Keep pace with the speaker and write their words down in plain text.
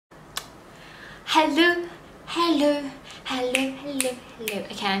Hello.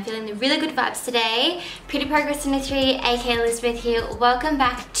 Okay, I'm feeling the really good vibes today. Pretty Progress 23, aka Elizabeth here. Welcome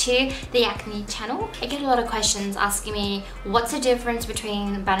back to the ACNE channel. I get a lot of questions asking me what's the difference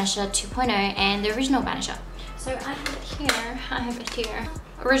between Banisher 2.0 and the original Banisher. So I have it here.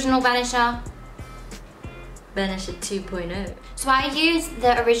 Original Banisher, Banisher 2.0. So I used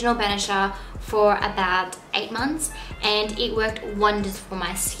the original Banisher for about 8 months and it worked wonders for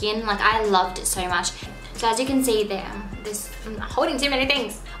my skin. Like, I loved it so much. So as you can see there, I'm holding too many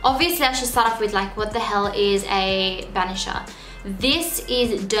things. Obviously I should start off with like, what the hell is a Banisher? This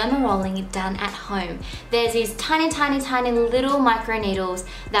is derma rolling done at home. There's these tiny little micro needles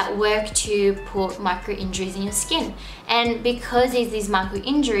that work to put micro injuries in your skin. And because there's these micro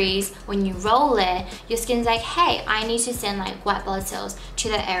injuries, when you roll it, your skin's like, hey, I need to send like white blood cells to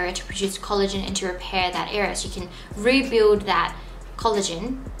that area to produce collagen and to repair that area so you can rebuild that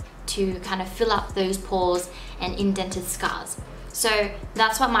collagen to kind of fill up those pores and indented scars. So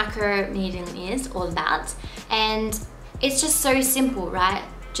that's what microneedling is all about. And it's just so simple, right?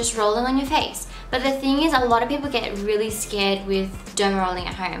 Just rolling on your face. But the thing is, a lot of people get really scared with derma rolling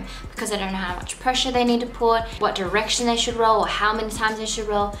at home because they don't know how much pressure they need to put, what direction they should roll, or how many times they should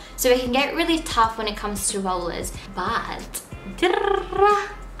roll. So it can get really tough when it comes to rollers. But,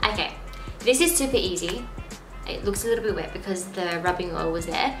 okay, this is super easy. It looks a little bit wet because the rubbing oil was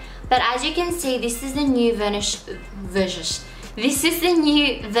there. But as you can see, this is the new This is the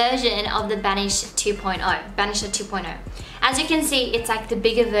new version of the Banisher 2.0. As you can see, it's like the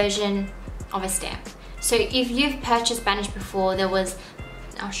bigger version of a stamp. So if you've purchased Banish before,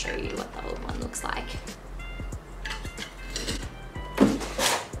 I'll show you what the old one looks like.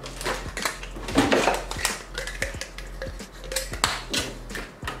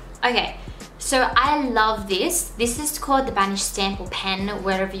 Okay. So I love this. This is called the Banish stamp or pen,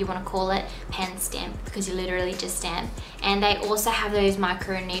 whatever you want to call it. Pen stamp, because you literally just stamp. And they also have those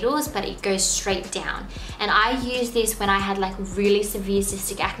micro needles, but it goes straight down. And I used this when I had like really severe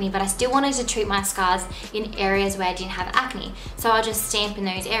cystic acne, but I still wanted to treat my scars in areas where I didn't have acne. So I'll just stamp in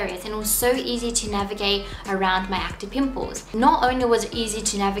those areas. And it was so easy to navigate around my active pimples. Not only was it easy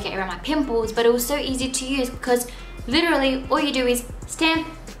to navigate around my pimples, but it was so easy to use because literally all you do is stamp,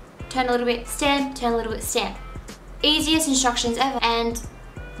 turn a little bit, stamp, turn a little bit, stamp. Easiest instructions ever. And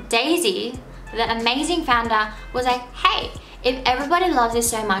Daisy, the amazing founder, was like, hey, if everybody loves this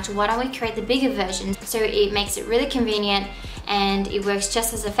so much, why don't we create the bigger version so it makes it really convenient and it works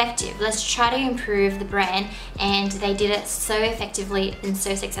just as effective. Let's try to improve the brand. And they did it so effectively and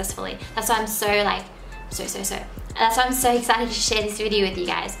so successfully. That's why I'm so like, that's why I'm so excited to share this video with you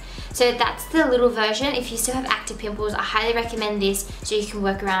guys. So that's the little version. If you still have active pimples, I highly recommend this so you can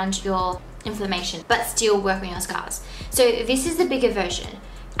work around your inflammation but still work on your scars. So this is the bigger version.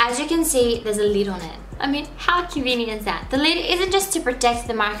 As you can see, there's a lid on it. I mean, how convenient is that? The lid isn't just to protect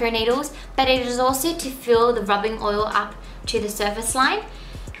the micro needles, but it is also to fill the rubbing oil up to the surface line.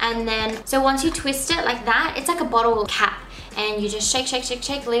 And then, so once you twist it like that, it's like a bottle cap. And you just shake,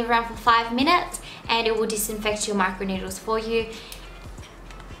 leave it around for 5 minutes and it will disinfect your micro needles for you.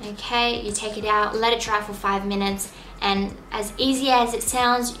 Okay, you take it out, let it dry for 5 minutes, and as easy as it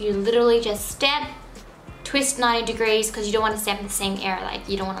sounds, you literally just stamp, twist 90 degrees because you don't want to stamp in the same area. Like,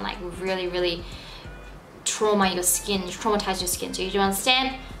 you don't want to like really traumatize your skin. So you want to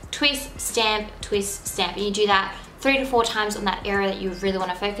stamp, twist, stamp, and you do that 3 to 4 times on that area that you really want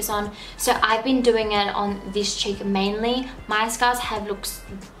to focus on. So I've been doing it on this cheek mainly. My scars have looked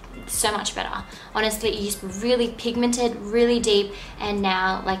so much better. Honestly, it used to be really pigmented, really deep, and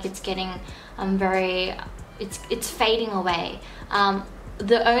now like it's getting it's fading away.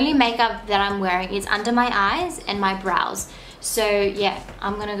 The only makeup that I'm wearing is under my eyes and my brows. So yeah,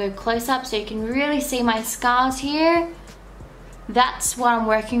 I'm gonna go close up so you can really see my scars here. That's what I'm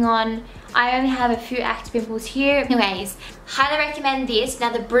working on. I only have a few active pimples here. Anyways, highly recommend this. Now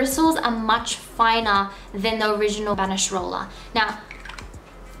the bristles are much finer than the original Banish roller. Now,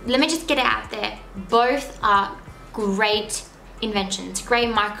 let me just get it out there. Both are great inventions,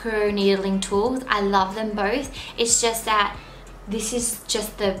 great micro needling tools. I love them both. It's just that this is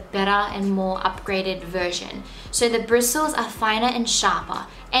just the better and more upgraded version. So the bristles are finer and sharper.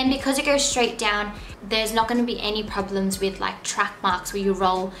 And because it goes straight down, there's not going to be any problems with like track marks where you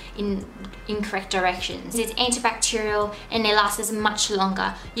roll in incorrect directions. It's antibacterial and it lasts much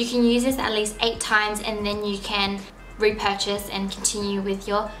longer. You can use this at least 8 times and then you can repurchase and continue with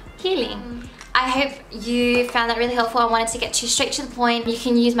your healing. I hope you found that really helpful. I wanted to get straight to the point. You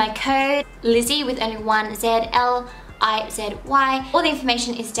can use my code Lizzie with only one Z, PrettyProgress2023IZY. All the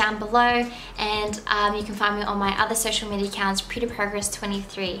information is down below, and you can find me on my other social media accounts,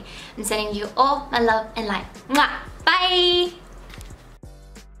 PrettyProgress23. I'm sending you all my love and light. Mwah! Bye!